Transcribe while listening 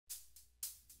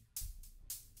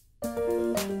Good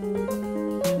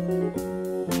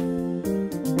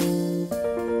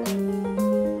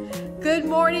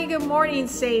morning,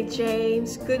 St.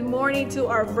 James. Good morning to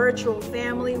our virtual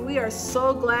family. We are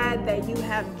so glad that you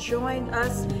have joined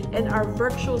us in our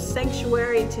virtual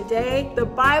sanctuary today. The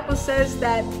Bible says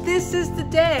that this is the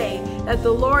day that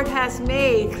the Lord has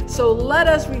made, so let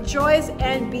us rejoice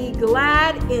and be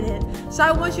glad in it. So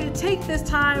I want you to take this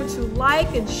time to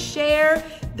like and share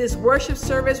this worship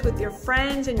service with your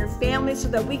friends and your family so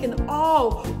that we can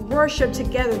all worship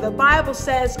together. The Bible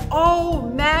says, "Oh,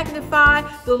 magnify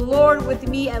the Lord with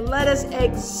me and let us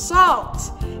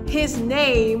exalt his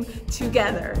name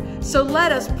together." So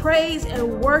let us praise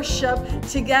and worship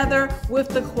together with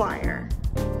the choir.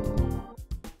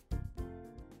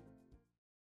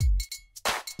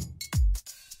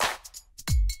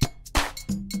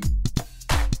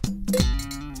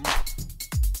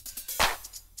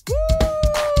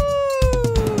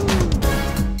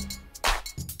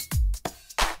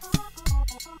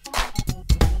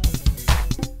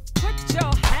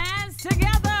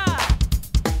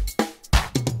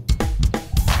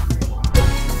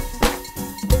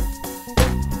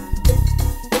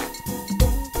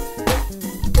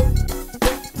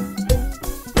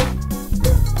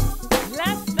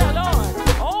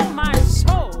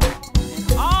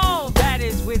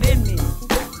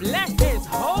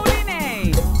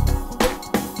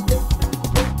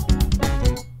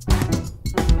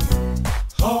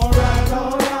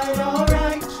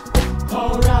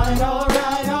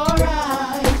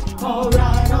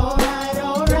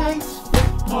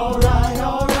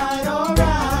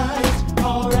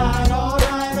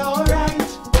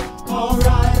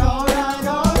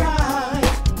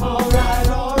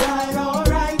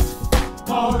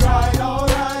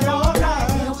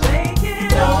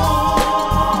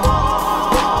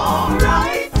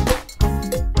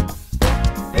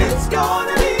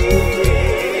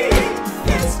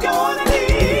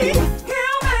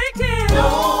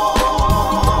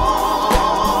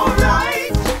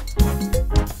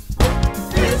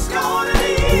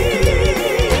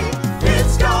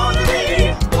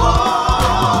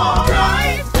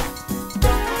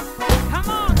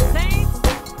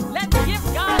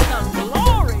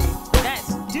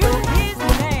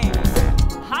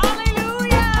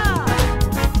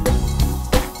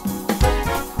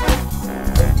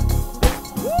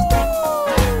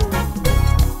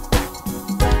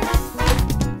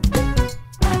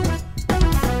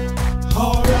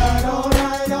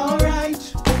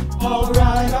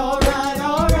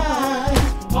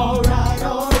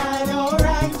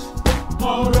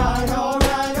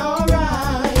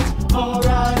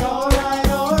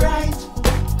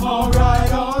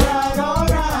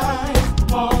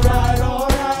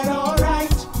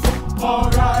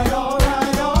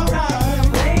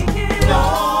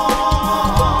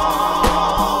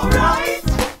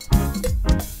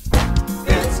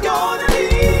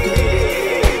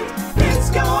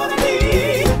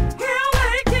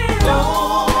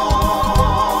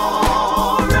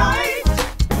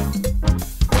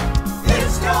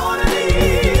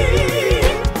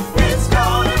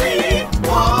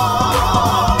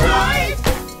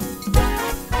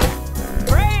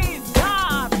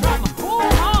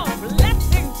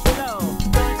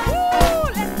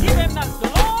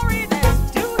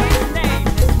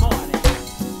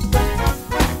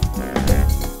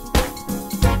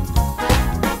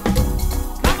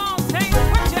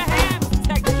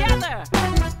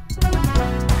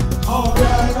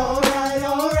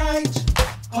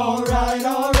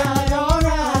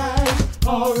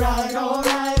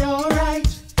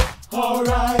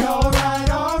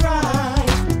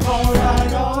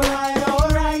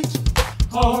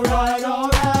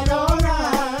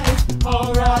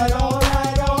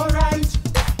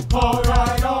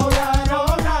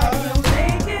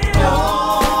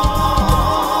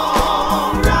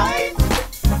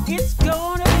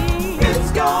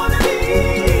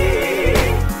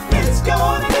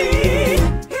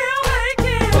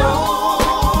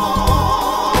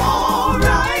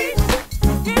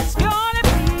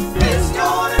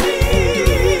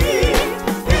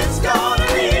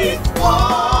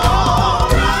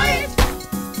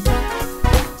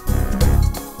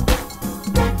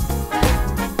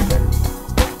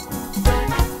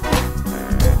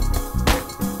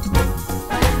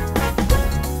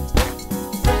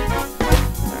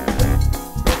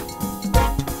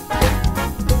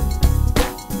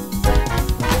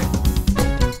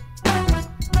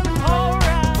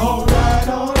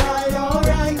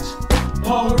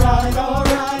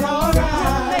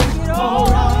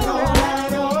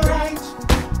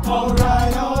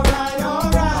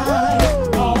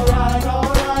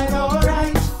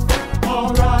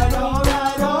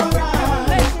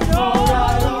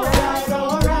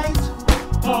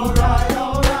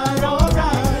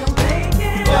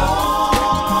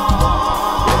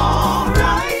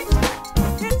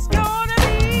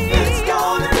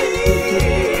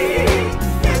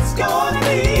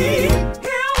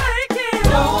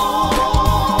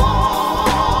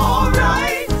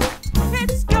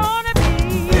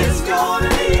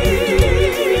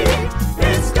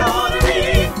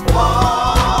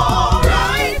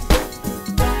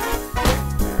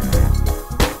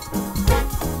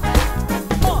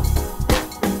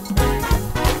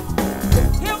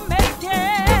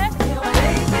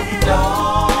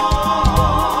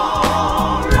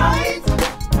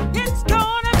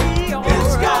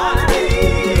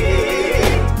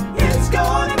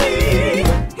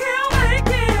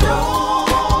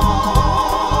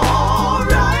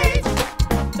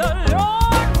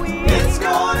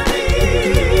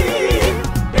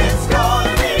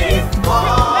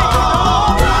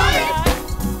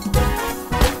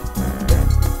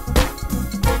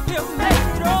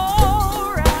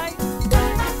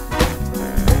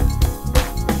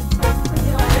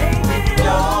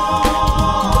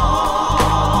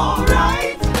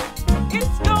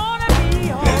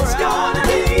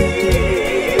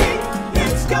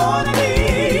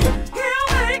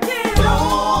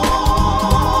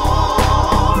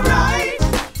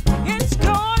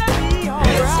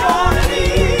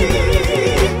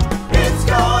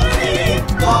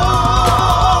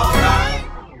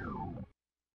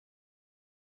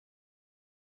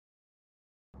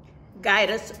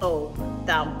 Guide us, O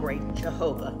thou great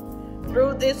Jehovah,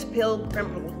 through this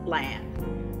pilgrim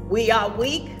land. We are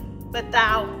weak, but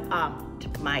thou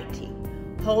art mighty.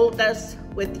 Hold us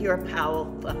with your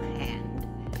powerful hand.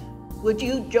 Would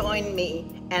you join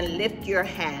me and lift your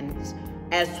hands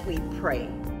as we pray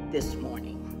this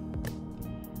morning?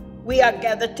 We are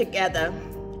gathered together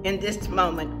in this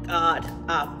moment, God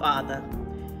our Father,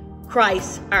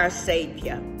 Christ our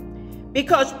Savior,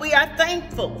 because we are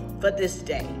thankful for this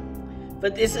day. For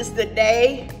this is the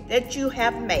day that you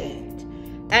have made,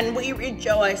 and we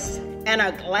rejoice and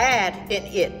are glad in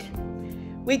it.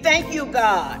 We thank you,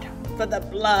 God, for the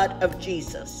blood of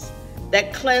Jesus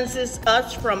that cleanses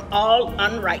us from all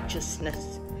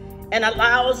unrighteousness and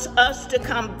allows us to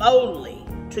come boldly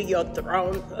to your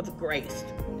throne of grace.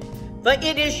 For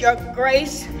it is your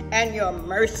grace and your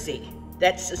mercy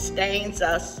that sustains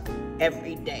us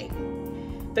every day.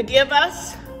 Forgive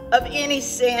us of any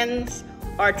sins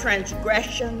or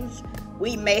transgressions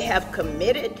we may have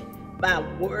committed by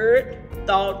word,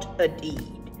 thought, or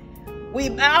deed. We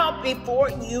bow before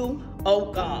you,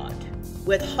 O God,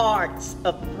 with hearts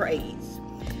of praise.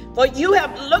 For you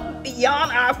have looked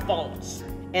beyond our faults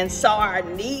and saw our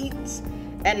needs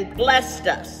and blessed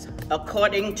us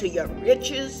according to your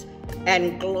riches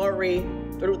and glory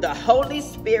through the Holy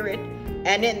Spirit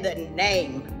and in the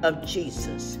name of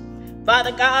Jesus.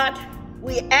 Father God,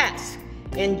 we ask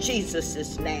in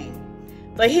Jesus' name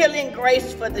for healing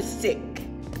grace for the sick,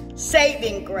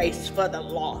 saving grace for the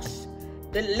lost,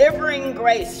 delivering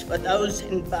grace for those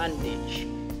in bondage,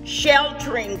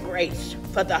 sheltering grace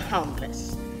for the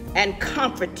homeless, and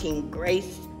comforting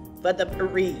grace for the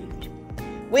bereaved.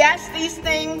 We ask these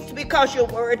things because your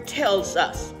word tells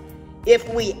us, if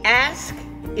we ask,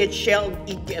 it shall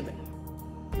be given.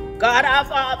 God our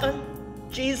Father,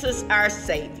 Jesus our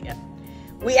Savior,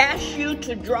 we ask you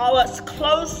to draw us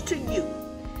close to you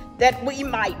that we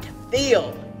might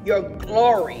feel your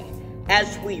glory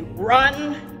as we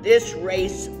run this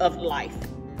race of life.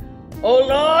 Oh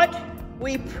Lord,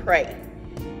 we pray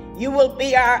you will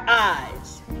be our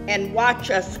eyes and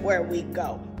watch us where we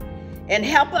go and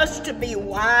help us to be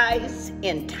wise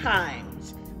in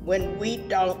times when we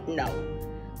don't know.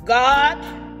 God,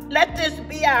 let this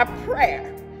be our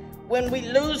prayer when we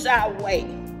lose our way.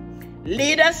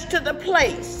 Lead us to the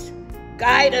place,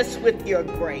 guide us with your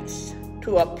grace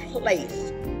to a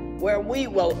place where we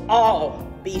will all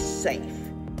be safe.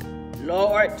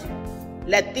 Lord,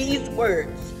 let these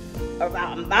words of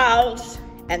our mouths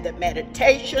and the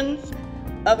meditations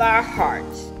of our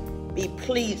hearts be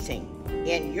pleasing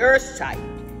in your sight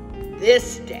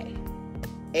this day.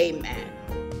 Amen.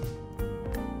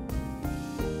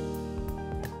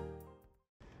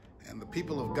 And the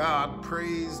people of God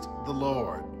praised the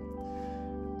Lord.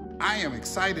 I am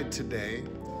excited today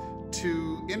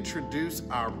to introduce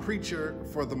our preacher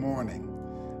for the morning.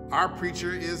 Our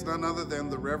preacher is none other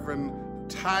than the Reverend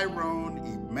Tyrone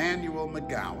Emmanuel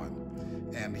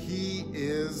McGowan, and he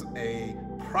is a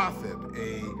prophet,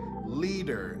 a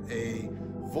leader, a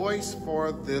voice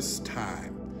for this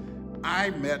time.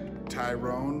 I met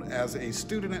Tyrone as a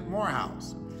student at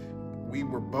Morehouse. We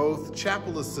were both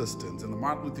chapel assistants in the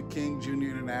Martin Luther King Jr.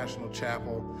 International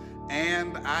Chapel,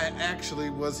 and I actually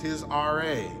was his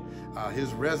RA,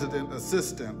 his resident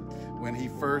assistant, when he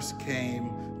first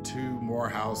came to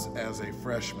Morehouse as a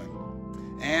freshman.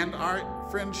 And our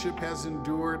friendship has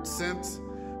endured since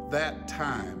that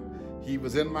time. He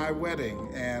was in my wedding,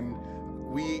 and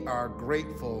we are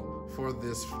grateful for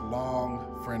this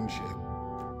long friendship.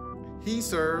 He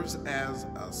serves as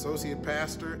associate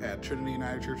pastor at Trinity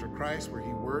United Church of Christ, where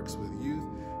he works with youth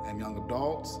and young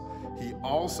adults. He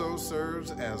also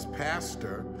serves as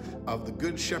pastor of the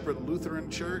Good Shepherd Lutheran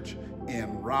Church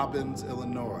in Robbins,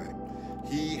 Illinois.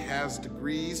 He has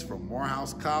degrees from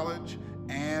Morehouse College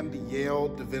and Yale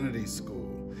Divinity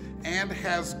School, and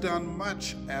has done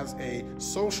much as a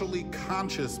socially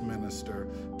conscious minister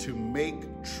to make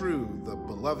true the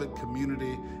beloved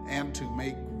community and to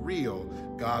make real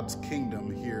God's kingdom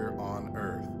here on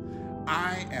earth.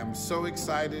 I am so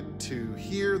excited to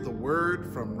hear the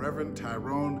word from Reverend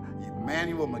Tyrone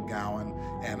Emmanuel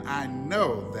McGowan, and I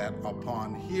know that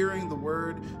upon hearing the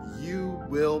word, you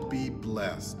will be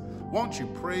blessed. Won't you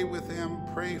pray with him,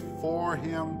 pray for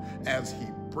him as he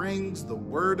brings the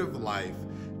word of life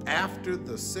after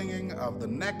the singing of the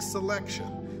next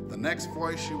selection. The next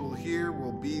voice you will hear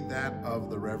will be that of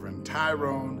the Reverend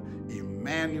Tyrone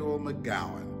Emmanuel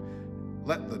McGowan.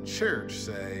 Let the church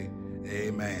say,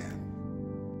 amen.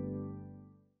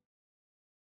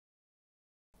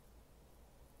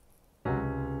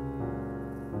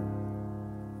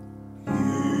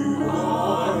 You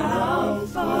are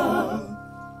Alpha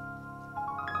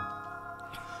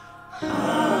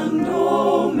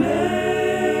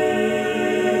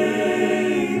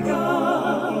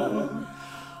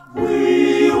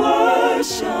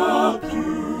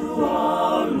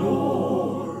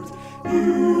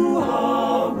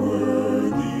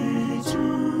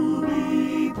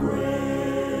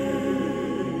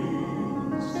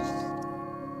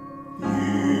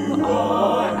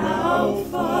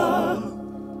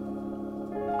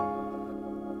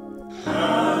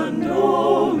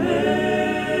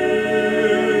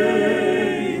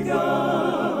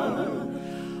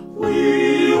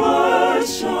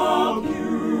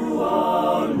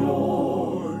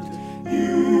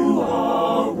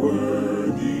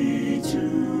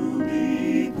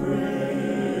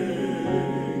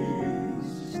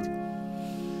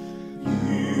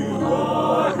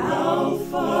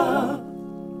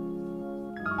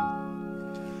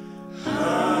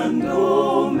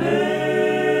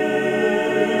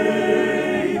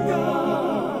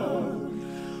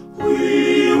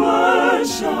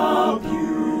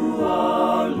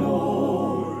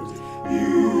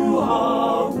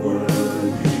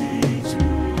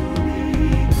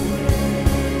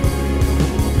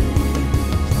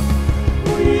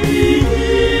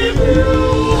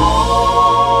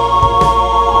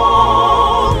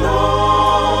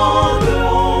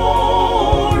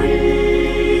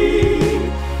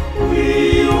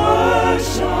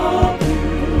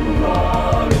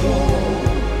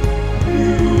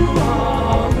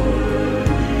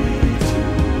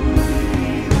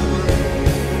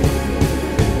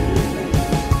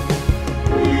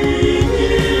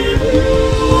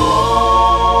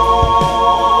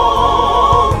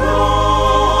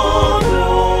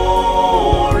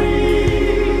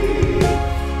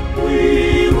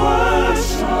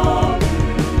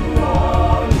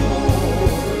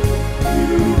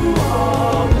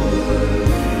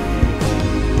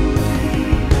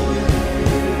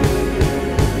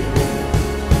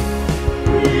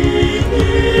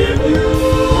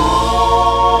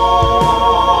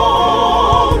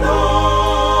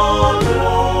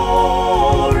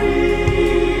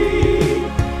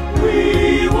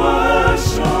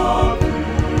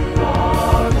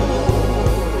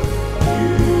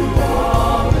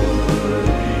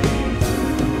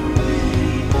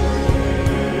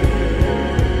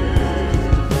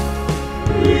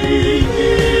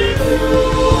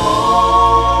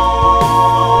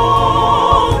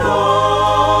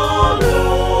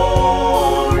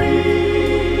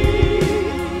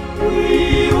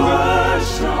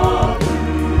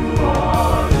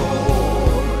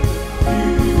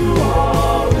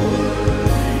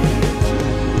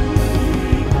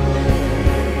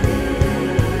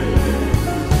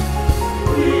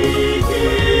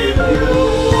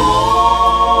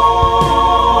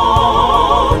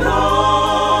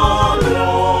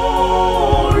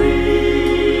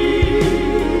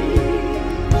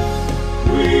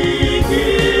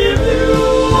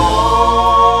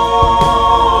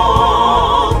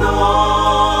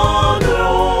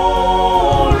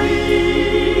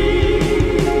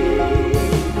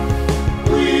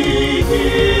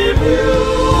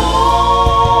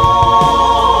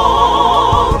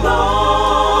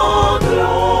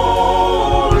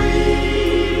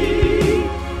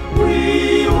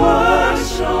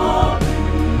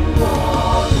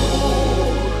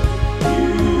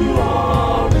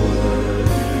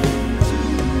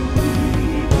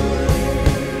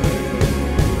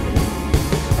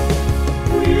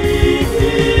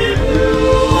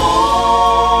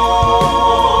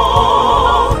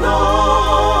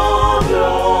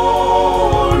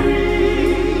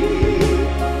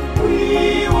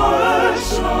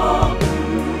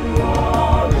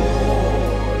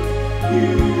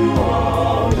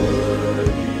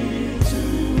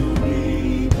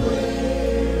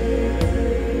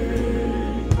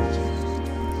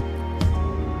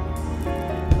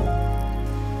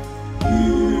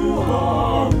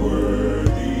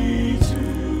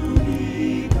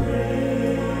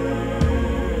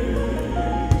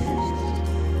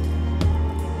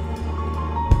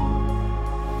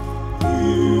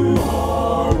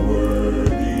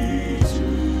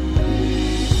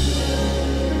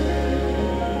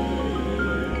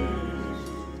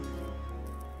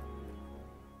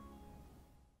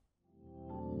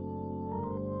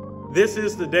This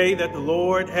is the day that the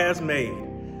Lord has made.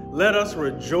 Let us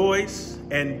rejoice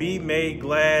and be made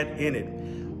glad in it.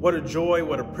 What a joy,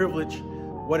 what a privilege,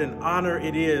 what an honor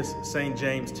it is, St.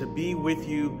 James, to be with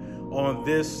you on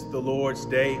this, the Lord's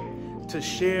Day, to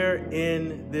share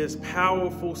in this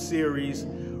powerful series,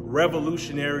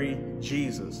 Revolutionary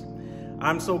Jesus.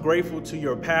 I'm so grateful to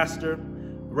your pastor,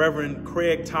 Reverend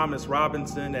Craig Thomas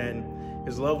Robinson, and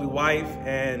his lovely wife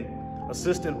and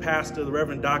assistant pastor, the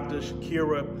Reverend Dr.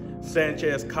 Shakira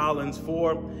Sanchez Collins,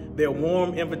 for their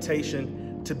warm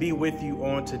invitation to be with you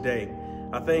on today.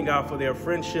 I thank God for their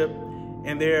friendship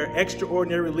and their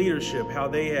extraordinary leadership, how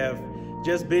they have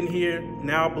just been here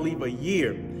now, I believe, a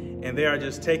year, and they are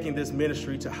just taking this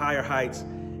ministry to higher heights.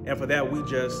 And for that, we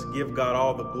just give God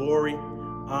all the glory,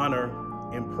 honor,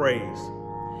 and praise.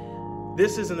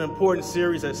 This is an important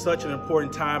series at such an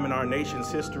important time in our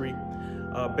nation's history,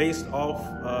 based off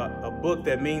a book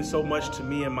that means so much to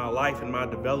me in my life and my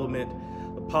development,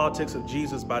 The Politics of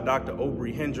Jesus by Dr.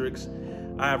 Aubrey Hendricks.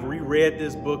 I have reread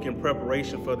this book in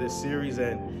preparation for this series,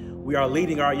 and we are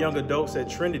leading our young adults at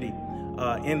Trinity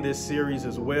in this series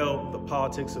as well, The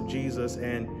Politics of Jesus.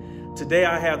 And today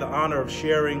I have the honor of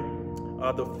sharing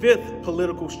the fifth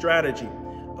political strategy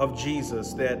of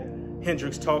Jesus that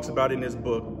Hendricks talks about in his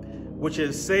book, which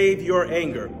is save your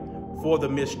anger for the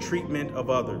mistreatment of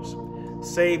others.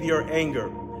 Save your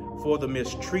anger for the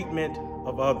mistreatment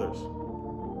of others.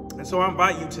 And so I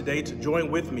invite you today to join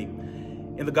with me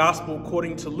in the gospel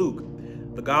according to Luke,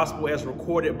 the gospel as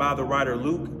recorded by the writer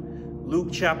Luke, Luke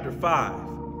chapter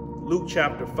 5. Luke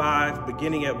chapter 5,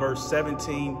 beginning at verse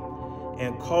 17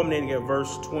 and culminating at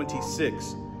verse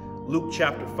 26. Luke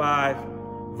chapter 5,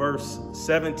 verse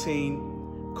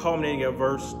 17, culminating at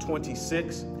verse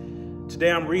 26.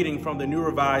 Today I'm reading from the New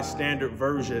Revised Standard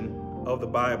Version of the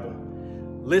Bible.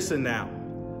 Listen now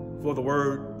for the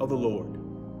word of the Lord.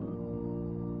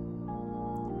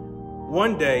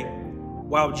 One day,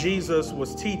 while Jesus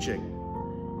was teaching,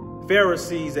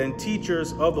 Pharisees and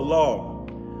teachers of the law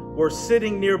were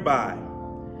sitting nearby.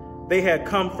 They had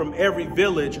come from every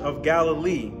village of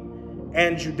Galilee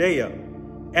and Judea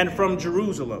and from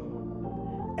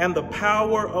Jerusalem, and the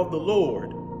power of the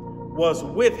Lord was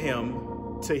with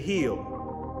him to heal.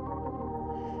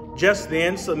 Just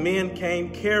then, some men came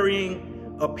carrying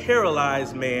a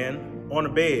paralyzed man on a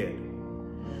bed.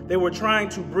 they were trying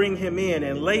to bring him in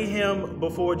and lay him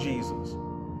before Jesus.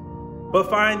 But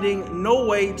finding no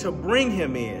way to bring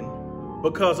him in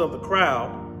because of the crowd,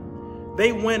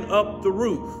 they went up the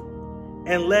roof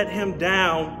and let him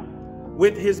down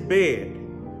with his bed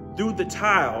through the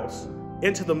tiles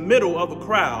into the middle of the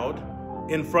crowd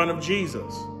in front of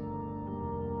Jesus.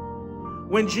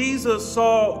 When Jesus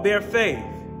saw their faith,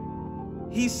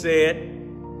 he said,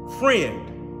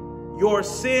 "Friend, your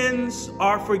sins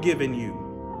are forgiven you."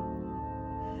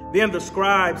 Then the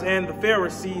scribes and the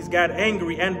Pharisees got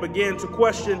angry and began to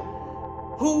question,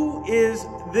 "Who is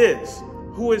this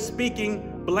who is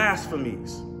speaking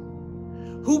blasphemies?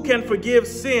 Who can forgive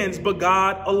sins but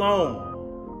God alone?"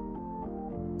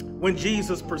 When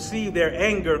Jesus perceived their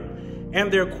anger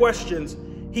and their questions,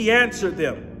 he answered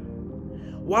them,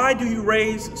 "Why do you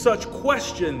raise such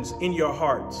questions in your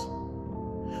hearts?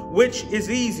 Which is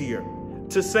easier,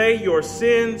 to say your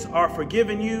sins are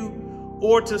forgiven you,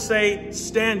 or to say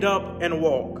stand up and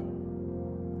walk?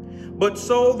 But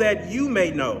so that you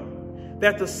may know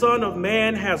that the Son of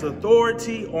Man has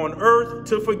authority on earth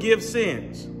to forgive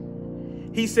sins."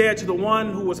 He said to the one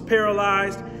who was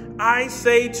paralyzed, "I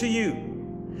say to you,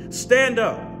 stand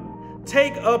up,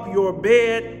 take up your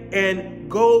bed, and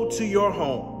go to your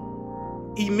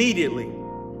home." Immediately,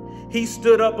 he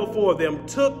stood up before them,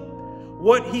 took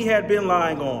what he had been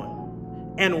lying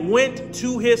on, and went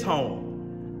to his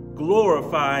home,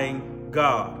 glorifying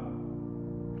God.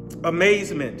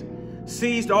 Amazement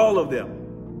seized all of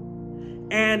them,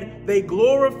 and they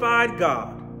glorified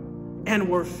God and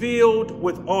were filled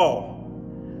with awe,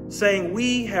 saying,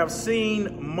 "We have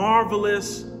seen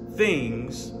marvelous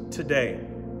things today."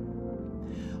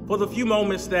 For the few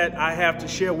moments that I have to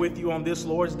share with you on this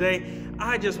Lord's Day,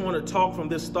 I just want to talk from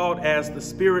this thought as the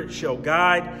Spirit shall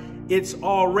guide. It's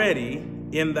already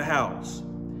in the house.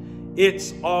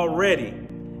 It's already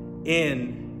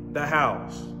in the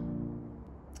house.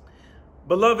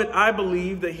 Beloved, I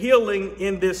believe the healing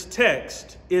in this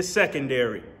text is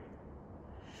secondary.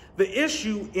 The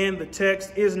issue in the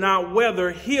text is not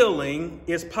whether healing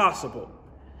is possible.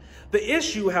 The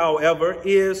issue, however,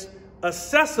 is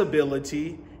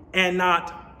accessibility and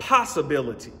not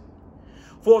possibility.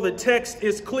 For the text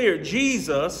is clear: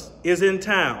 Jesus is in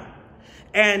town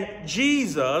and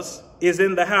Jesus is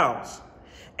in the house.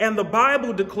 And the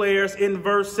Bible declares in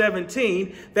verse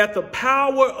 17 that the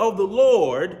power of the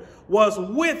Lord was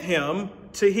with him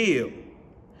to heal.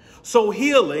 So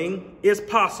healing is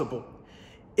possible.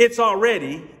 It's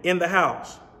already in the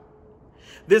house.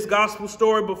 This gospel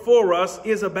story before us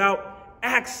is about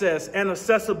access and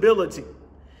accessibility.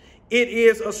 It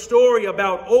is a story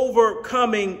about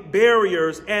overcoming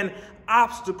barriers and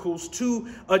obstacles to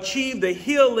achieve the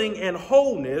healing and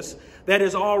wholeness that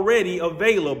is already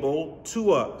available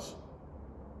to us.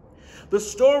 The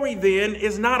story then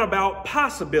is not about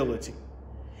possibility.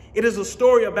 It is a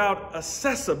story about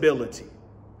accessibility.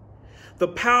 The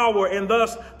power and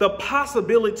thus the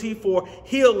possibility for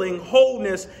healing,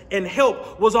 wholeness, and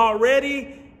help was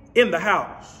already in the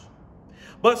house.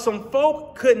 But some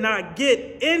folk could not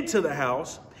get into the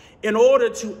house in order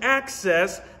to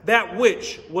access that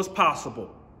which was possible.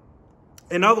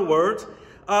 In other words,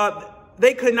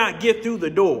 they could not get through the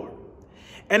door.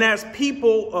 And as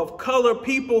people of color,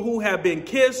 people who have been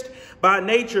kissed by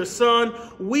nature's son,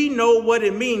 we know what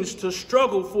it means to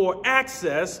struggle for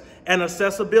access and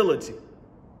accessibility.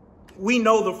 We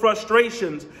know the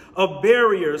frustrations of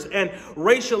barriers and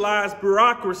racialized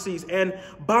bureaucracies and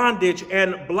bondage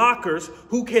and blockers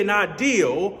who cannot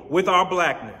deal with our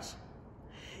blackness.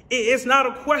 It's not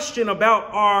a question about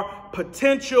our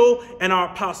potential and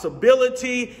our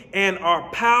possibility and our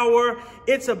power.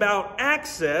 It's about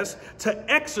access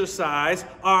to exercise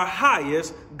our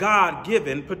highest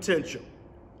God-given potential.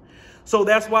 So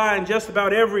that's why in just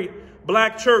about every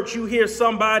black church, you hear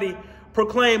somebody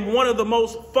proclaim one of the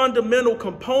most fundamental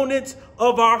components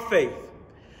of our faith,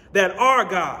 that our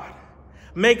God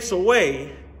makes a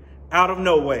way out of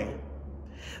no way.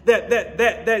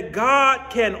 That God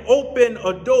can open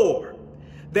a door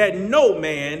that no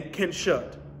man can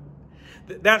shut.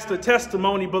 That's the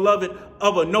testimony, beloved,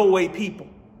 of a no-way people.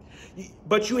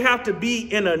 But you have to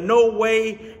be in a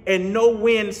no-way and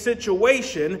no-win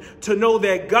situation to know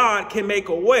that God can make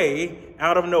a way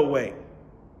out of no way.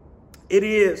 It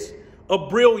is a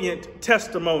brilliant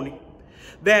testimony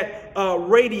that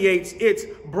radiates its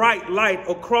bright light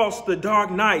across the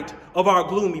dark night of our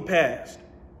gloomy past.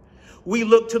 We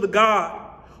look to the God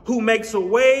who makes a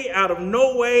way out of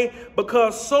no way,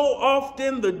 because so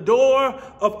often the door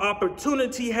of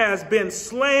opportunity has been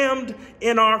slammed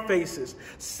in our faces,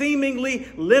 seemingly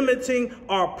limiting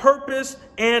our purpose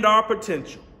and our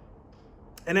potential.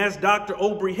 And as Dr.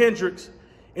 Aubrey Hendricks,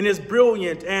 in his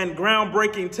brilliant and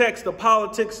groundbreaking text, The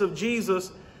Politics of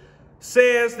Jesus,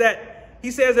 says that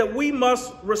we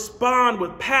must respond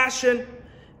with passion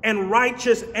and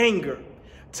righteous anger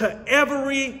to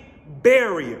every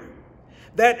barrier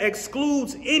that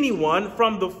excludes anyone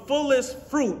from the fullest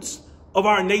fruits of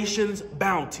our nation's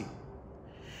bounty.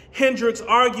 Hendricks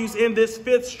argues in this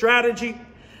fifth strategy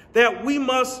that we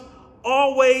must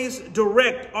always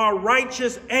direct our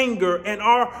righteous anger and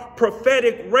our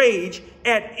prophetic rage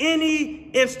at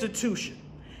any institution,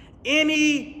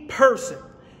 any person,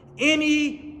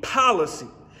 any policy,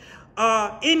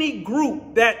 any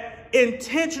group that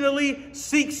intentionally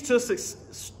seeks to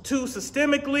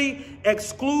systemically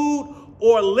exclude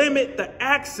or limit the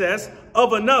access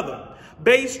of another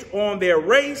based on their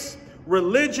race,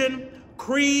 religion,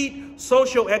 creed,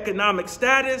 socioeconomic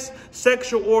status,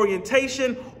 sexual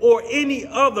orientation, or any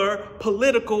other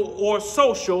political or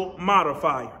social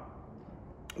modifier.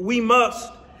 We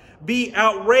must be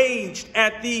outraged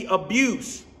at the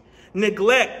abuse,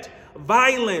 neglect,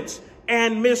 violence,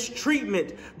 and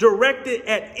mistreatment directed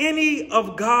at any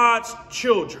of God's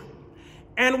children.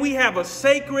 And we have a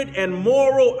sacred and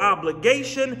moral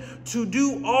obligation to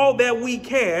do all that we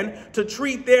can to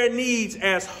treat their needs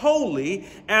as holy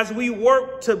as we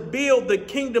work to build the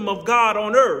kingdom of God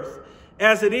on earth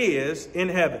as it is in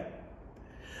heaven.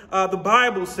 The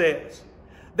Bible says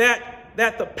that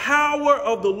the power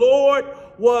of the Lord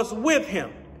was with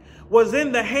him, was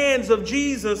in the hands of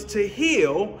Jesus to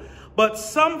heal, but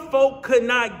some folk could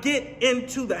not get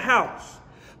into the house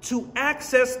to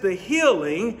access the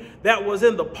healing that was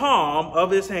in the palm of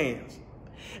his hands.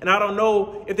 And I don't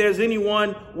know if there's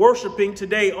anyone worshiping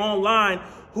today online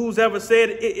who's ever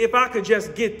said, if I could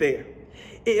just get there,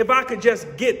 if I could just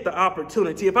get the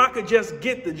opportunity, if I could just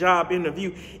get the job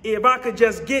interview, if I could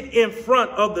just get in front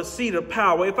of the seat of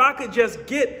power, if I could just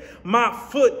get my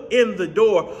foot in the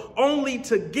door, only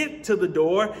to get to the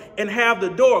door and have the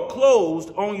door closed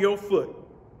on your foot.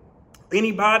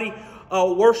 Anybody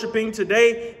worshiping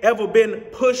today ever been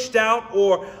pushed out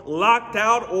or locked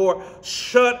out or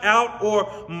shut out or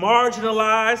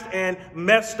marginalized and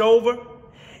messed over?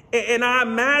 And I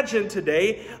imagine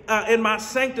today, in my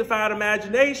sanctified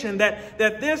imagination, that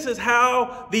this is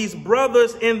how these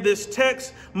brothers in this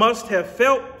text must have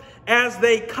felt as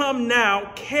they come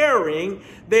now carrying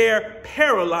their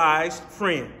paralyzed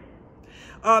friend.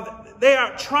 They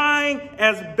are trying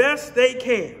as best they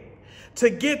can to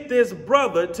get this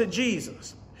brother to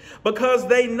Jesus, because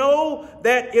they know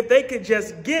that if they could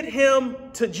just get him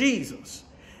to Jesus,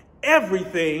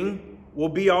 everything will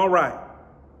be all right.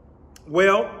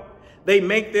 Well, they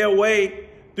make their way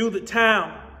through the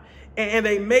town and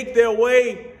they make their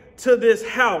way to this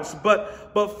house,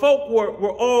 but folk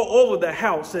were all over the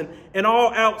house and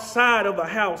all outside of the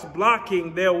house,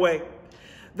 blocking their way.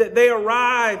 That they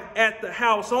arrive at the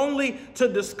house only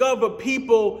to discover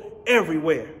people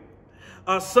everywhere.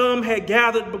 Some had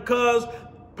gathered because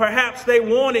perhaps they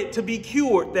wanted to be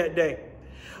cured that day.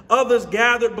 Others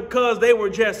gathered because they were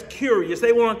just curious.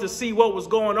 They wanted to see what was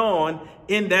going on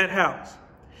in that house.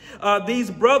 These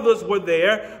brothers were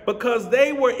there because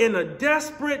they were in a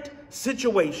desperate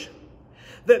situation.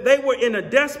 That they were in a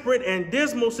desperate and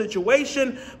dismal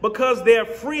situation because their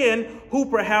friend, who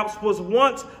perhaps was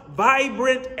once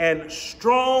vibrant and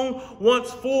strong, once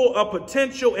full of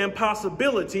potential and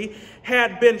possibility,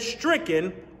 had been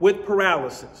stricken with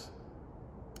paralysis.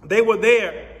 They were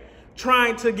there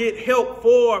trying to get help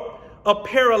for a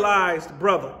paralyzed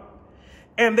brother.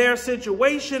 And their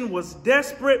situation was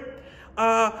desperate,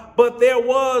 but there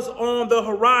was on the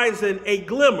horizon a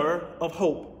glimmer of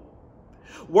hope.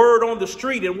 Word on the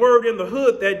street and word in the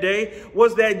hood that day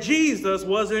was that Jesus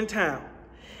was in town.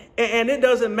 And it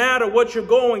doesn't matter what you're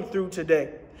going through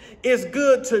today. It's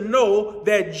good to know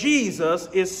that Jesus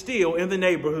is still in the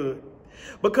neighborhood.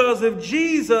 Because if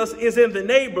Jesus is in the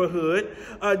neighborhood,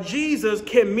 Jesus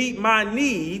can meet my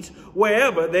needs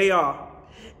wherever they are.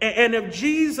 And if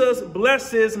Jesus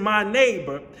blesses my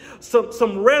neighbor,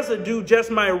 some residue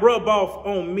just might rub off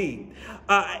on me.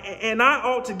 And I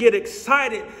ought to get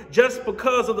excited just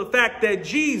because of the fact that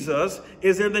Jesus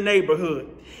is in the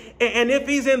neighborhood. And if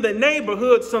he's in the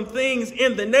neighborhood, some things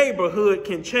in the neighborhood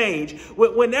can change.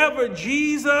 Whenever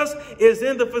Jesus is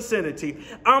in the vicinity,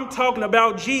 I'm talking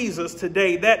about Jesus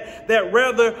today, that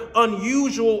rather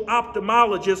unusual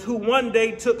ophthalmologist who one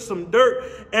day took some dirt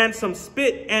and some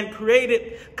spit and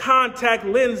created contact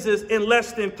lenses in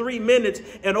less than 3 minutes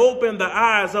and opened the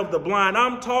eyes of the blind.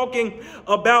 I'm talking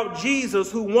about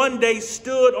Jesus who one day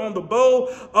stood on the bow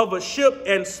of a ship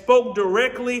and spoke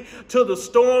directly to the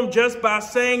storm just by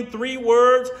saying 3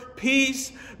 words,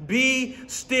 peace, be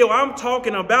still. I'm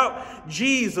talking about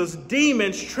Jesus.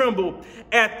 Demons tremble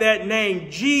at that name.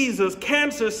 Jesus,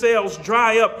 cancer cells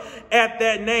dry up at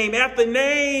that name. At the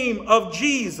name of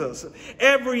Jesus,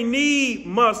 every knee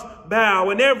must bow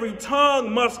and every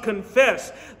tongue must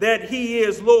confess that he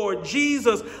is Lord.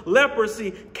 Jesus,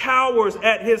 leprosy cowers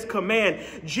at his command.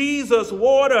 Jesus,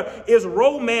 water is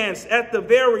romanced at the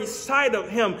very sight of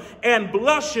him and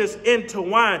blushes into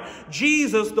wine.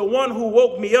 Jesus, the one who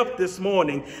woke me up this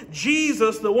morning.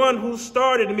 Jesus, the one who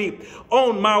started me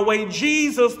on my way.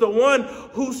 Jesus, the one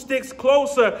who sticks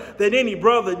closer than any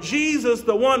brother. Jesus,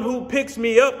 the one who picks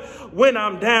me up when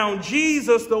I'm down.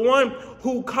 Jesus, the one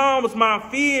who calms my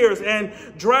fears and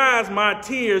dries my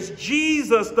tears.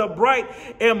 Jesus, the bright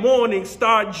and morning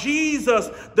star. Jesus,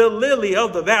 the lily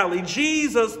of the valley.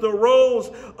 Jesus, the rose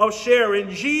of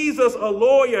Sharon. Jesus, a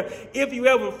lawyer if you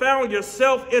ever found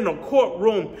yourself in a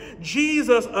courtroom.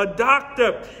 Jesus, a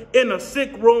doctor in a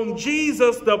sick room.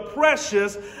 Jesus, the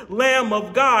precious Lamb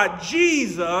of God.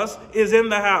 Jesus is in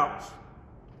the house.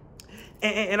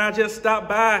 And I just stopped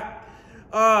by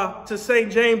to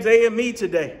St. James AME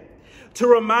today to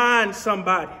remind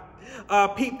somebody.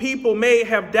 People may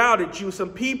have doubted you.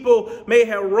 Some people may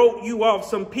have wrote you off.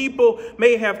 Some people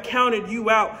may have counted you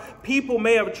out. People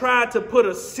may have tried to put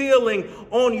a ceiling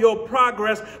on your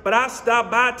progress. But I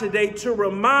stopped by today to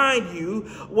remind you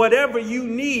whatever you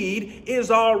need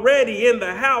is already in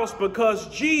the house, because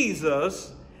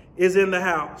Jesus is in the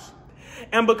house.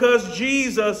 And because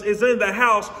Jesus is in the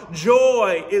house,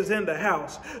 joy is in the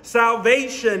house.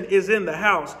 Salvation is in the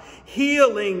house.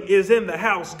 Healing is in the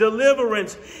house.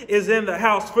 Deliverance is in the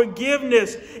house.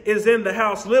 Forgiveness is in the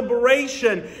house.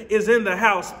 Liberation is in the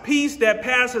house. Peace that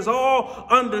passes all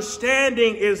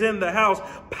understanding is in the house.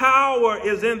 Power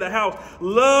is in the house.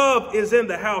 Love is in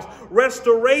the house.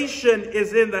 Restoration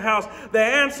is in the house. The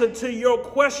answer to your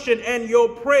question and your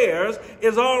prayers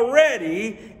is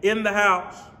already in the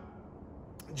house.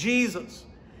 Jesus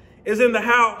is in the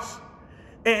house.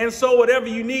 And so whatever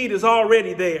you need is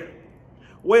already there.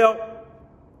 Well,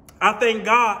 I thank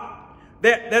God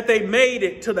that they made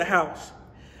it to the house.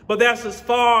 But that's as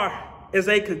far as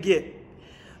they could get.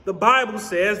 The Bible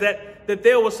says that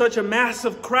there was such a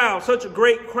massive crowd, such a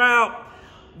great crowd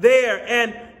there.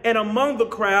 And among the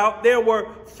crowd, there were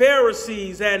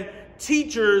Pharisees and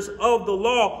teachers of the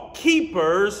law,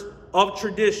 keepers of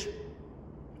tradition.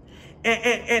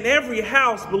 And every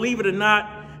house, believe it or not,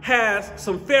 has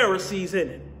some Pharisees in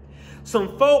it.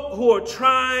 Some folk who are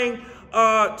trying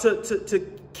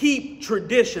to keep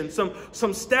tradition,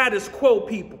 some status quo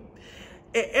people.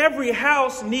 Every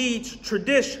house needs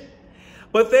tradition.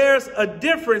 But there's a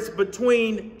difference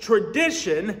between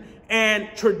tradition and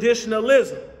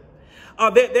traditionalism.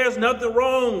 There's nothing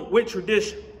wrong with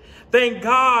tradition. Thank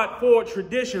God for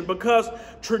tradition, because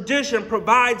tradition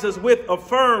provides us with a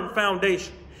firm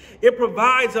foundation. It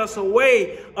provides us a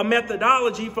way, a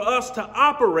methodology for us to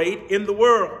operate in the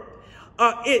world.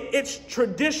 It's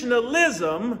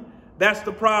traditionalism that's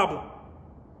the problem.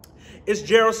 It's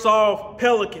Jaroslav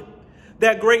Pelikan,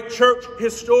 that great church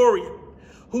historian,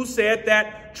 who said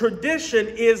that tradition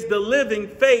is the living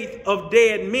faith of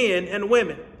dead men and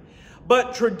women.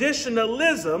 But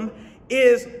traditionalism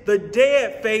is the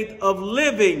dead faith of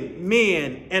living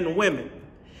men and women.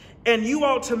 And you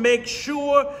ought to make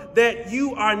sure that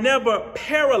you are never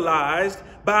paralyzed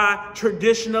by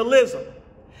traditionalism.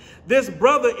 This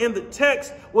brother in the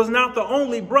text was not the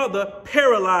only brother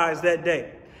paralyzed that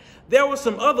day. There were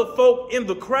some other folk in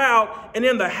the crowd and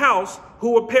in the house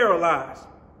who were paralyzed.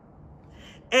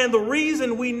 And the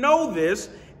reason we know this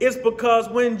is because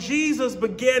when Jesus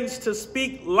begins to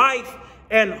speak life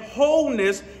and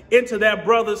wholeness into that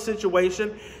brother's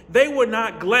situation, they were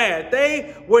not glad.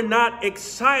 They were not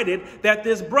excited that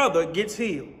this brother gets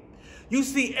healed. You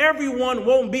see, everyone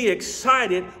won't be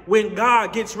excited when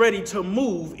God gets ready to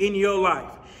move in your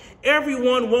life.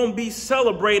 Everyone won't be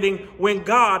celebrating when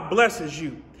God blesses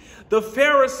you. The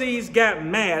Pharisees got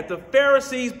mad. The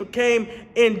Pharisees became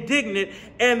indignant,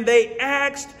 and they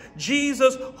asked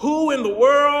Jesus, "Who in the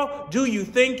world do you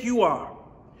think you are?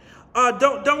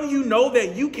 Don't you know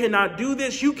that you cannot do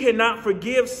this? You cannot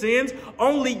forgive sins.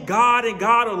 Only God and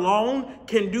God alone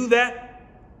can do that."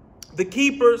 The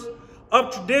keepers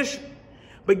of tradition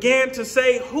began to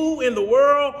say, "Who in the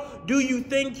world do you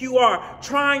think you are,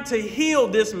 trying to heal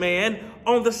this man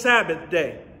on the Sabbath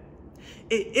day?"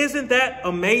 Isn't that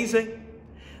amazing?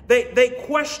 They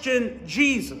questioned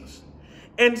Jesus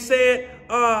and said,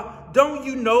 don't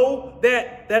you know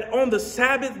that on the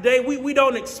Sabbath day, we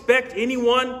don't expect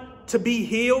anyone to be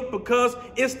healed because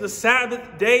it's the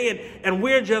Sabbath day and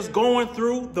we're just going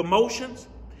through the motions?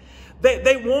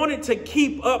 They wanted to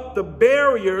keep up the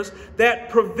barriers that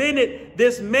prevented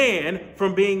this man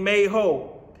from being made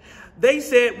whole. They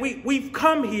said, we've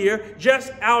come here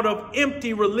just out of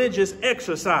empty religious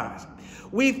exercise.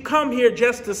 We've come here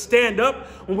just to stand up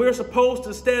when we're supposed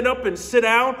to stand up and sit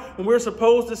down when we're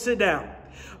supposed to sit down.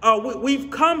 We've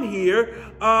come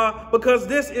here because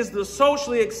this is the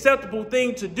socially acceptable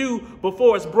thing to do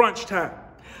before it's brunch time.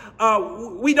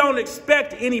 We don't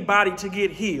expect anybody to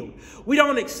get healed. We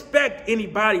don't expect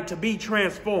anybody to be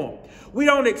transformed. We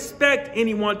don't expect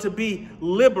anyone to be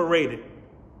liberated.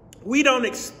 We don't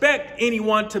expect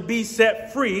anyone to be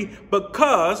set free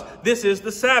because this is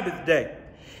the Sabbath day.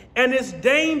 And it's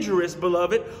dangerous,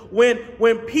 beloved,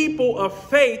 when people of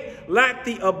faith lack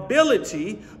the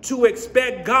ability to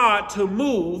expect God to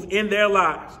move in their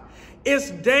lives.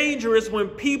 It's dangerous when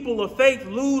people of faith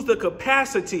lose the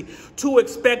capacity to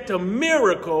expect a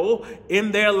miracle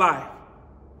in their life.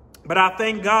 But I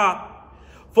thank God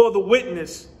for the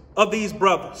witness of these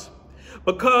brothers,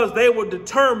 because they were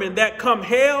determined that come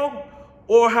hell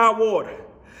or high water,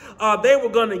 they were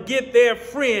going to get their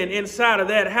friend inside of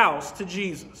that house to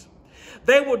Jesus.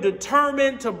 They were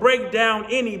determined to break down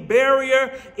any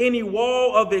barrier, any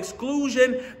wall of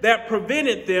exclusion that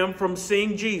prevented them from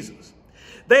seeing Jesus.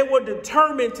 They were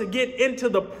determined to get into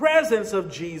the presence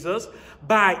of Jesus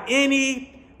by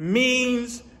any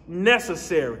means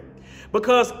necessary,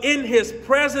 because in his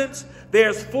presence,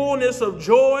 there's fullness of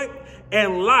joy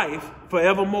and life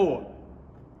forevermore.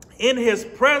 In his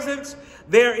presence,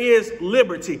 there is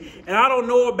liberty. And I don't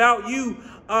know about you,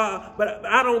 but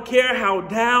I don't care how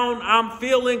down I'm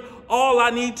feeling. All I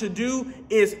need to do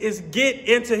is get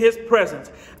into his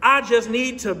presence. I just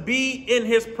need to be in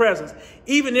his presence.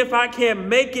 Even if I can't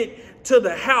make it to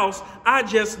the house, I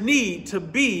just need to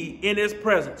be in his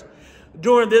presence.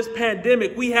 During this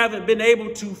pandemic, we haven't been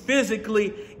able to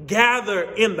physically gather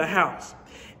in the house,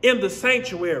 in the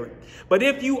sanctuary. But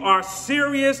if you are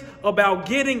serious about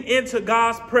getting into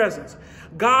God's presence,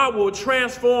 God will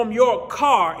transform your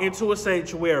car into a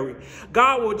sanctuary.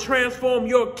 God will transform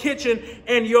your kitchen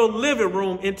and your living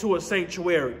room into a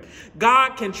sanctuary.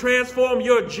 God can transform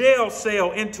your jail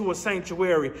cell into a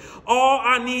sanctuary. All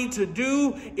I need to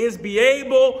do is be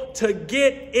able to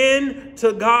get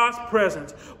into God's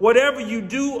presence. Whatever you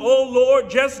do, oh Lord,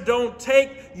 just don't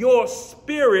take your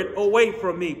spirit away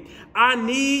from me. I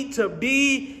need to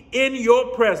be in your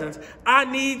presence. I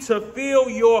need to feel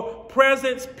your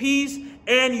presence, peace,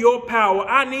 and your power.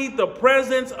 I need the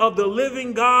presence of the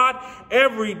living God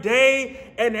every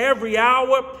day and every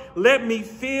hour. Let me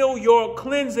feel your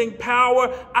cleansing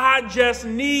power. I just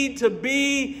need to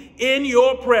be in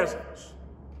your presence.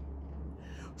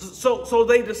 So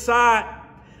they decide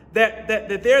that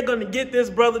they're going to get this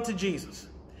brother to Jesus.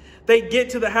 They get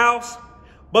to the house,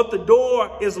 but the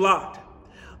door is locked.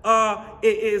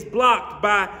 It is blocked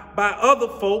by other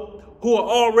folk who are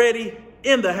already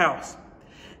in the house.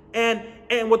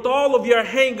 And with all of your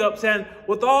hangups and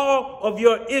with all of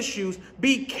your issues,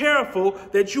 be careful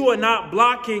that you are not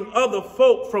blocking other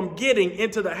folk from getting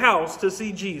into the house to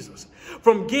see Jesus,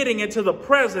 from getting into the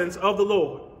presence of the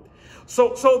Lord.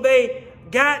 So they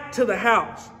got to the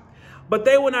house, but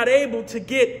they were not able to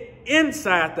get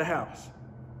inside the house.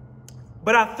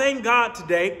 But I thank God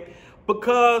today,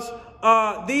 because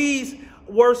these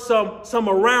were some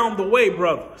around the way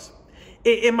brothers.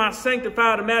 In my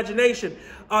sanctified imagination,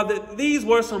 that these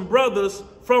were some brothers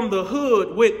from the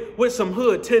hood with some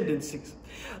hood tendencies.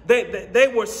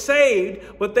 They were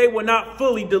saved, but they were not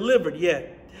fully delivered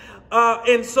yet.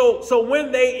 And so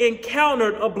when they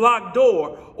encountered a blocked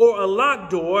door or a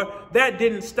locked door, that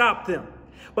didn't stop them,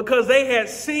 because they had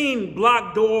seen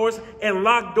blocked doors and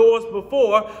locked doors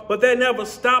before, but that never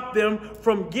stopped them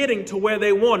from getting to where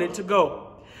they wanted to go.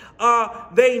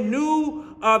 They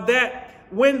knew that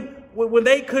when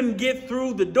they couldn't get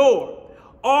through the door,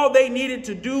 all they needed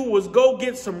to do was go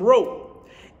get some rope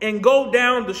and go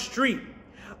down the street,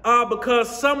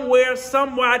 because somewhere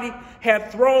somebody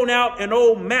had thrown out an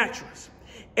old mattress,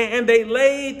 and they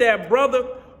laid that brother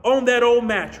on that old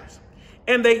mattress,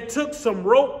 and they took some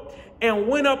rope and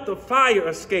went up the fire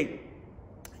escape,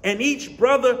 and each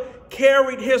brother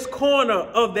carried his corner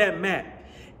of that mat,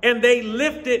 and they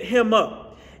lifted him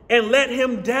up and let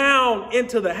him down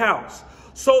into the house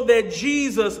so that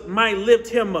Jesus might lift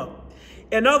him up.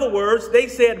 In other words, they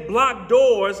said blocked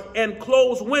doors and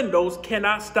closed windows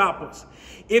cannot stop us.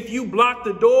 If you block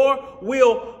the door,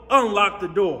 we'll unlock the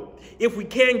door. If we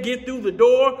can't get through the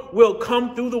door, we'll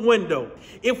come through the window.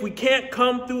 If we can't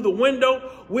come through the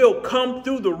window, we'll come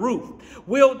through the roof.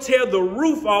 We'll tear the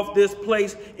roof off this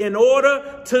place in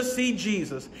order to see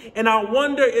Jesus. And I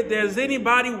wonder if there's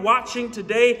anybody watching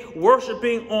today,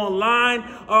 worshiping online,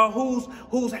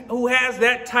 who has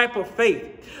that type of faith,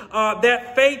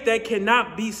 that faith that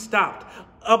cannot be stopped.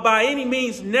 By any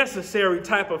means necessary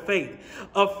type of faith.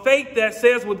 A faith that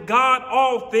says with God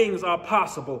all things are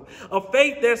possible. A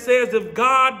faith that says if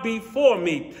God be for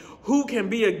me, who can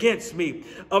be against me?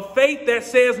 A faith that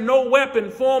says no weapon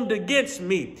formed against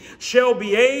me shall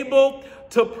be able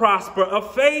to prosper. A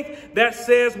faith that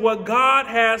says what God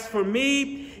has for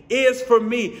me is for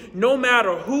me, no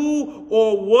matter who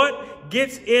or what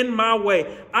gets in my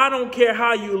way. I don't care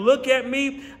how you look at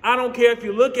me. I don't care if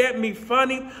you look at me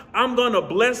funny. I'm going to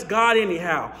bless God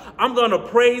anyhow. I'm going to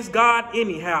praise God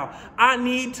anyhow. I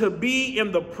need to be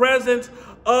in the presence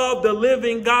of the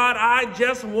living God. I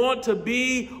just want to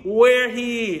be where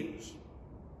he is.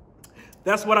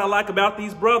 That's what I like about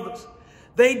these brothers.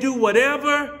 They do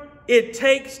whatever it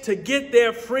takes to get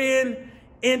their friend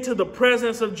into the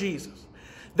presence of Jesus.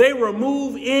 They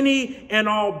remove any and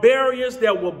all barriers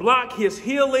that will block his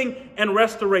healing and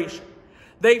restoration.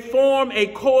 They form a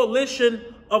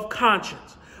coalition of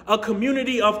conscience, a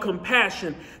community of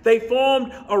compassion. They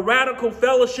formed a radical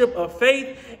fellowship of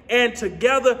faith, and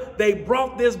together they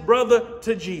brought this brother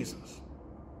to Jesus.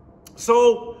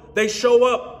 So they show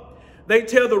up. They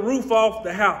tear the roof off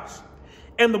the house.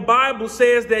 And the Bible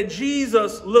says that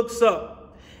Jesus looks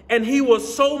up, and he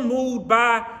was so moved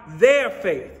by their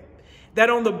faith that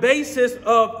on the basis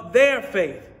of their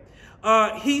faith,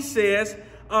 he says,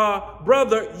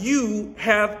 brother, you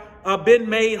have been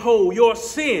made whole. Your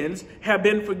sins have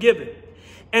been forgiven.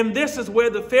 And this is where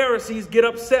the Pharisees get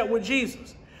upset with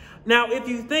Jesus. Now, if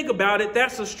you think about it,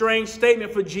 that's a strange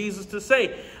statement for Jesus to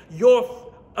say.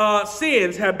 Your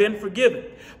sins have been forgiven.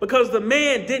 Because the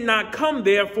man did not come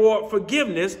there for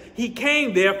forgiveness. He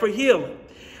came there for healing.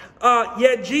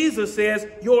 Yet Jesus says,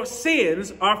 your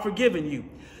sins are forgiven you.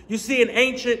 You see, in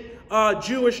ancient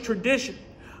Jewish tradition,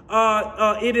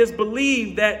 it is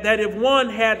believed that if one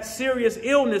had serious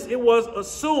illness, it was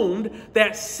assumed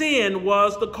that sin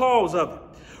was the cause of it.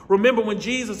 Remember when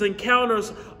Jesus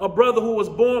encounters a brother who was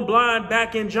born blind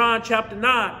back in John chapter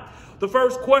 9, the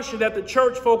first question that the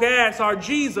church folk asked are,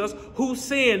 Jesus, who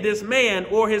sinned, this man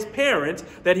or his parents,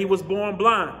 that he was born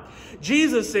blind?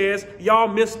 Jesus says, y'all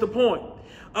missed the point.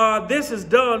 This is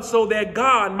done so that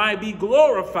God might be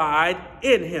glorified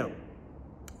in him.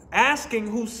 Asking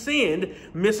who sinned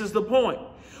misses the point.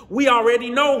 We already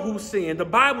know who sinned. The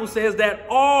Bible says that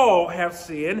all have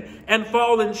sinned and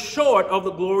fallen short of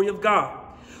the glory of God.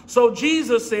 So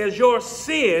Jesus says your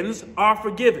sins are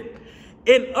forgiven.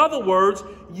 In other words,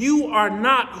 you are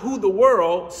not who the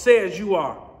world says you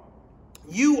are.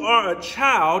 You are a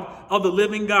child of the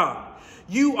living God.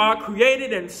 You are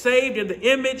created and saved in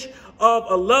the image of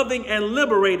a loving and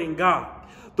liberating God.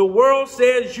 The world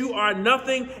says you are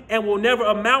nothing and will never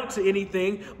amount to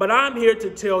anything, but I'm here to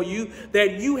tell you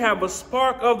that you have a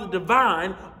spark of the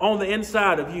divine on the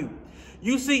inside of you.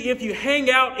 You see, if you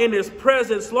hang out in his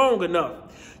presence long enough,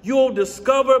 you'll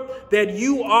discover that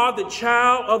you are the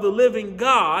child of the living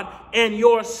God and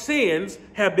your sins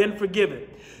have been forgiven.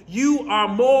 You are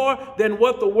more than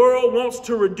what the world wants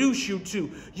to reduce you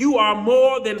to. You are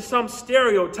more than some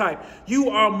stereotype. You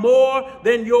are more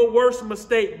than your worst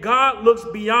mistake. God looks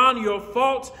beyond your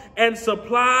faults and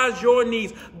supplies your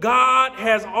needs. God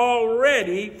has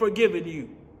already forgiven you.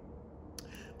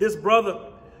 This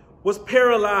brother was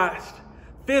paralyzed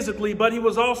physically, but he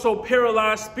was also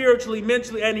paralyzed spiritually,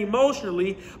 mentally, and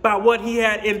emotionally by what he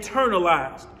had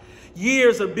internalized.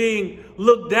 Years of being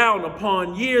looked down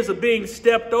upon, years of being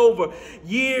stepped over,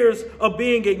 years of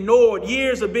being ignored,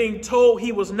 years of being told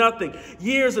he was nothing,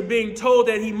 years of being told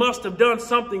that he must have done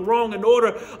something wrong in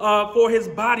order for his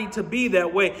body to be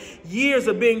that way, years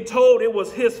of being told it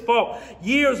was his fault,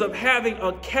 years of having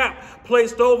a cap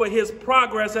placed over his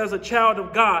progress as a child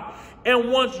of God.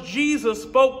 And once Jesus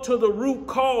spoke to the root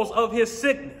cause of his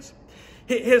sickness,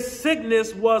 his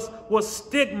sickness was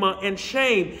stigma and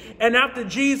shame. And after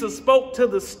Jesus spoke to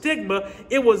the stigma,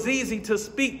 it was easy to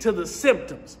speak to the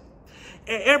symptoms.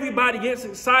 And everybody gets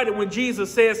excited when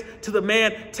Jesus says to the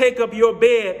man, take up your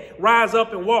bed, rise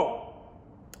up and walk.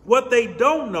 What they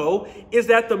don't know is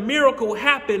that the miracle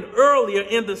happened earlier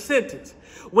in the sentence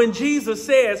when Jesus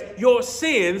says, your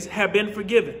sins have been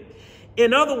forgiven.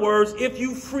 In other words, if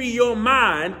you free your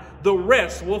mind, the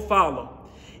rest will follow.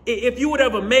 If you would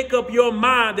ever make up your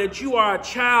mind that you are a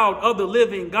child of the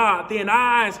living God, then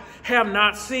eyes have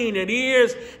not seen and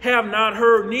ears have not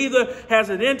heard, neither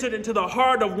has it entered into the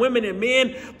heart of women and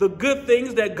men the good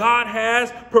things that God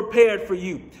has prepared for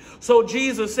you. So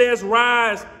Jesus says,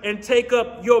 rise and take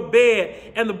up your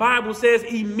bed. And the Bible says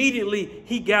immediately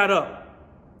he got up.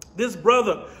 This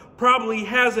brother probably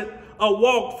hasn't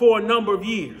walked for a number of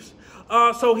years.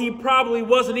 So he probably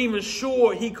wasn't even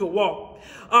sure he could walk.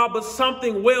 But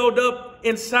something welled up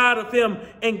inside of him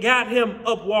and got him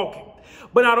up walking.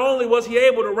 But not only was he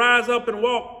able to rise up and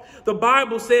walk, the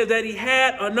Bible says that he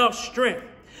had enough strength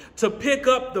to pick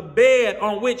up the bed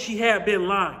on which he had been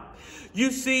lying. You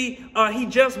see, he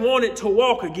just wanted to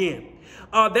walk again.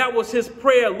 That was his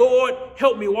prayer. Lord,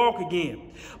 help me walk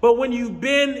again. But when you've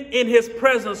been in his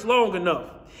presence long enough,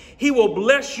 he will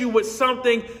bless you with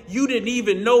something you didn't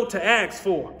even know to ask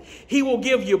for. He will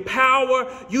give you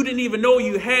power you didn't even know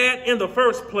you had in the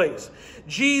first place.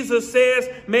 Jesus says,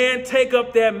 man, take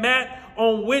up that mat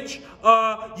on which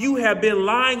you have been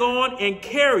lying on and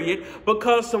carry it,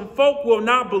 because some folk will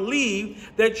not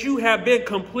believe that you have been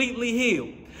completely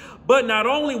healed. But not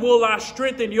only will I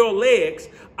strengthen your legs,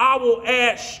 I will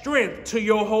add strength to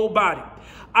your whole body.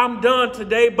 I'm done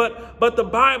today, but the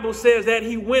Bible says that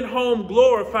he went home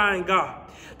glorifying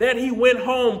God, that he went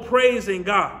home praising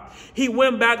God. He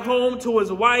went back home to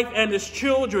his wife and his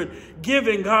children,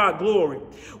 giving God glory.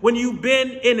 When you've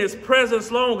been in his presence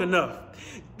long enough,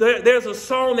 there's a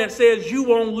song that says, you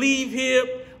won't leave here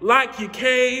like you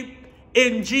came,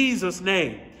 in Jesus'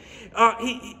 name.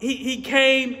 He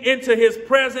came into his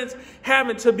presence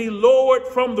having to be lowered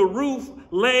from the roof,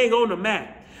 laying on the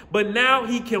mat. But now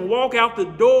he can walk out the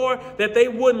door that they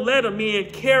wouldn't let him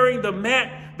in, carrying the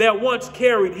mat that once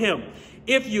carried him.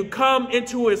 If you come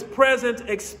into his presence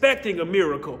expecting a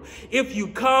miracle, if you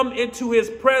come into his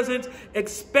presence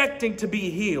expecting to be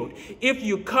healed, if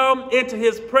you come into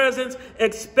his presence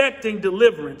expecting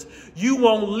deliverance, you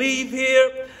won't leave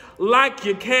here like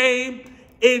you came,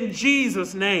 in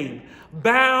Jesus' name.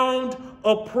 Bound,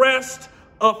 oppressed,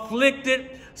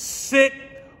 afflicted, sick,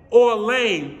 or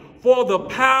lame. For the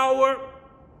power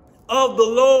of the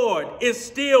Lord is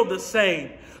still the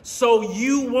same. So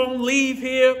you won't leave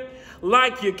here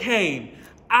like you came.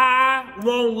 I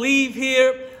won't leave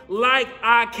here like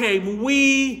I came.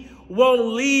 We won't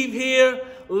leave here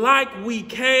like we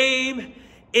came,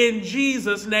 in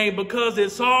Jesus' name, because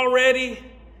it's already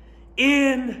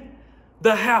in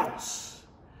the house.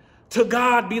 To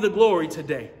God be the glory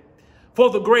today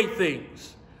for the great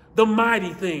things, the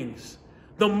mighty things,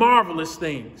 the marvelous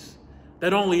things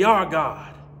that only our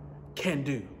God can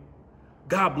do.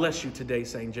 God bless you today,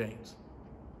 St. James.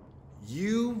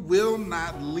 You will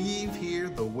not leave here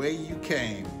the way you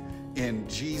came, in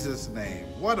Jesus' name.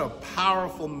 What a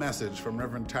powerful message from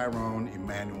Reverend Tyrone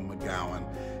Emmanuel McGowan.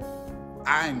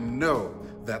 I know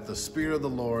that the Spirit of the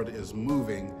Lord is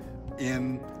moving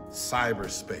in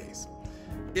cyberspace.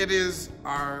 It is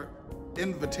our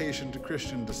invitation to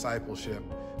Christian discipleship.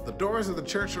 The doors of the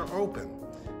church are open.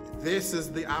 This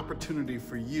is the opportunity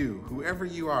for you, whoever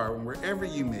you are and wherever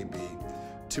you may be,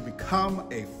 to become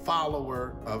a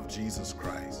follower of Jesus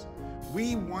Christ.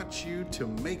 We want you to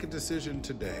make a decision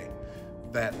today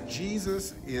that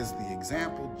Jesus is the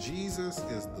example, Jesus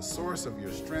is the source of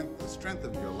your strength, the strength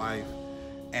of your life,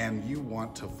 and you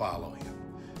want to follow him.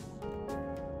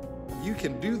 You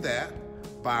can do that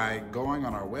by going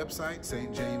on our website,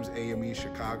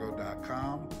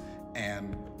 stjamesamechicago.com,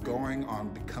 and going on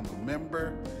Become a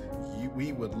Member.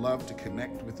 We would love to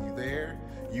connect with you there.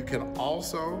 You can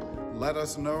also let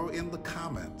us know in the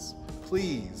comments.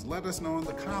 Please let us know in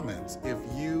the comments if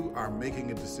you are making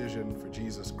a decision for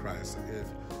Jesus Christ, if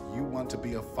you want to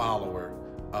be a follower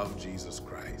of Jesus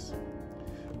Christ.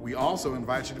 We also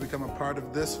invite you to become a part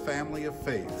of this family of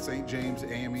faith, St. James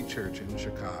AME Church in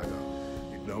Chicago.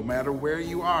 No matter where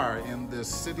you are in this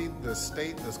city, this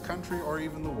state, this country, or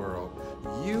even the world,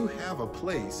 you have a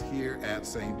place here at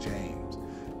St. James.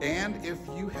 And if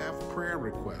you have prayer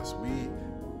requests, we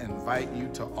invite you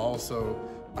to also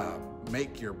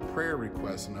make your prayer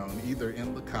requests known either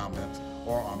in the comments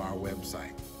or on our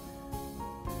website.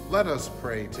 Let us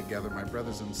pray together, my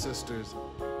brothers and sisters,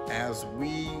 as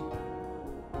we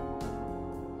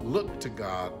look to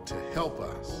God to help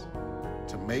us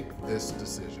to make this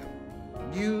decision.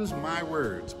 Use my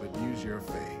words, but use your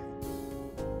faith.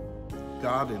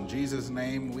 God, in Jesus'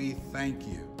 name, we thank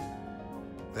you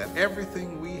that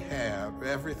everything we have,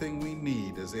 everything we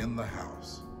need is in the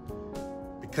house.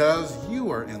 Because you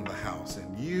are in the house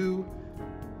and you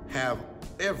have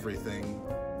everything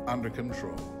under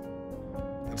control.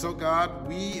 And so, God,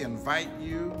 we invite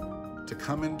you to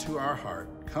come into our heart,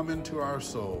 come into our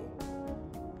soul,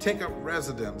 take up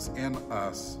residence in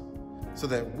us so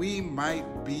that we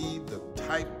might be the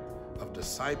type of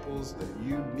disciples that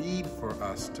you need for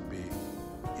us to be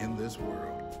in this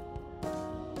world.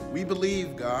 We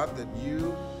believe, God, that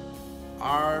you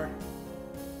are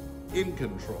in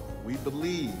control. We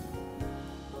believe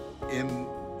in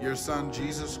your Son,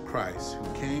 Jesus Christ,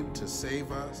 who came to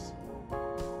save us.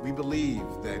 We believe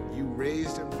that you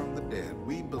raised him from the dead.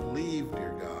 We believe,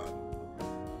 dear God,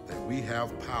 that we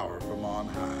have power from on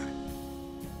high.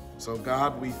 So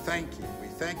God, we thank you. We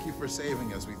thank you for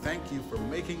saving us. We thank you for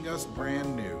making us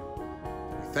brand new.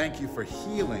 We thank you for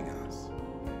healing us.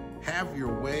 Have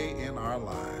your way in our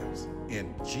lives.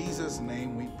 In Jesus'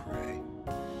 name we pray.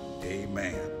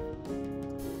 Amen.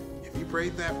 If you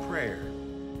prayed that prayer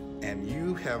and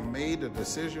you have made a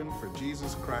decision for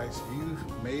Jesus Christ,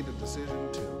 you've made a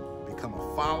decision to become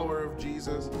a follower of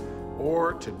Jesus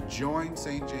or to join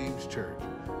St. James Church,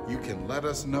 you can let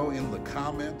us know in the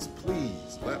comments.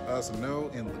 Please let us know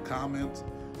in the comments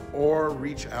or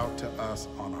reach out to us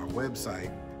on our website,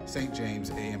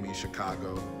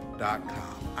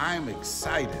 stjamesamechicago.com. I'm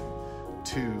excited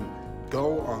to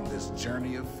go on this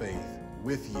journey of faith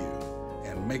with you,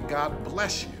 and may God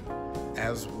bless you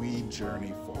as we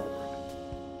journey forward.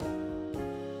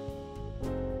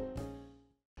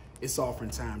 It's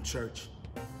offering time, church,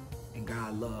 and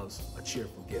God loves a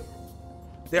cheerful giver.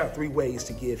 There are 3 ways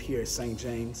to give here at St.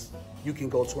 James. You can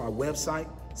go to our website,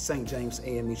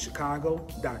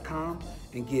 stjamesamechicago.com,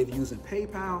 and give using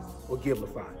PayPal or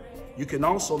Givelify. You can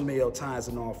also mail tithes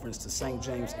and offerings to St.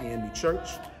 James AME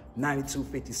Church,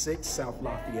 9256 South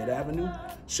Lafayette Avenue,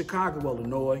 Chicago,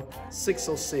 Illinois,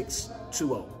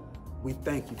 60620. We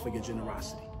thank you for your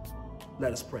generosity.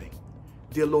 Let us pray.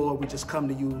 Dear Lord, we just come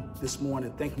to you this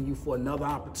morning thanking you for another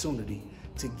opportunity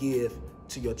to give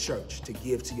to your church, to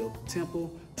give to your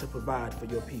temple, to provide for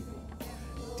your people.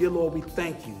 Dear Lord, we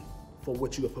thank you for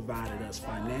what you have provided us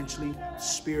financially,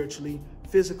 spiritually,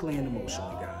 physically, and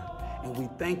emotionally, God. And we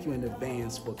thank you in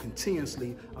advance for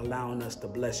continuously allowing us to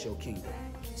bless your kingdom.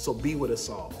 So be with us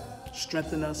all.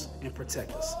 Strengthen us and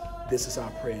protect us. This is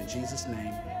our prayer in Jesus'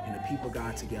 name, and the people of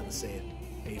God together said,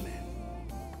 amen.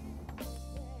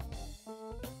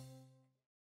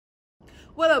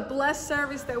 What a blessed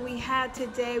service that we had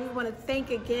today. We want to thank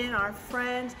again our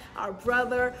friend, our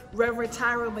brother, Reverend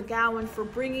Tyrone McGowan, for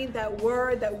bringing that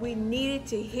word that we needed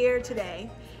to hear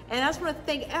today. And I just want to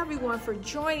thank everyone for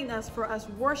joining us, for us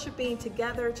worshiping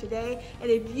together today. And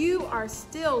if you are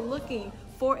still looking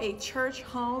for a church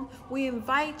home, we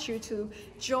invite you to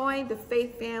join the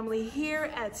faith family here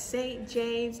at St.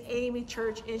 James AME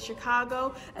Church in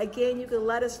Chicago. Again, you can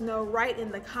let us know right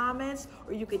in the comments,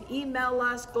 or you can email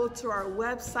us. Go to our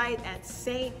website at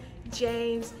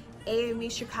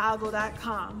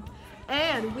stjamesamechicago.com.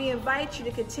 And we invite you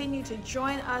to continue to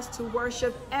join us to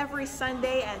worship every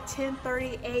Sunday at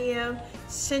 10:30 a.m.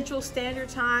 Central Standard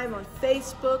Time on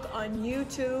Facebook, on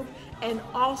YouTube, and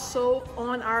also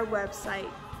on our website.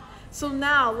 So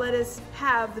now let us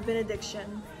have the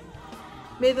benediction.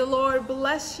 May the Lord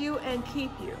bless you and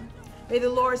keep you. May the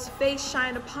Lord's face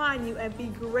shine upon you and be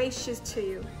gracious to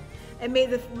you. And may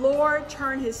the Lord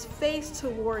turn his face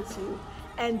towards you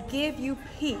and give you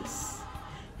peace.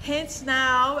 Hence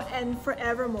now and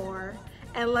forevermore.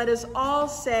 And let us all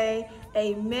say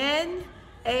amen,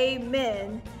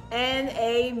 amen, and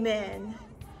amen.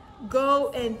 Go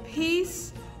in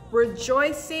peace,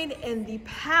 rejoicing in the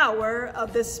power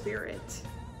of the Spirit.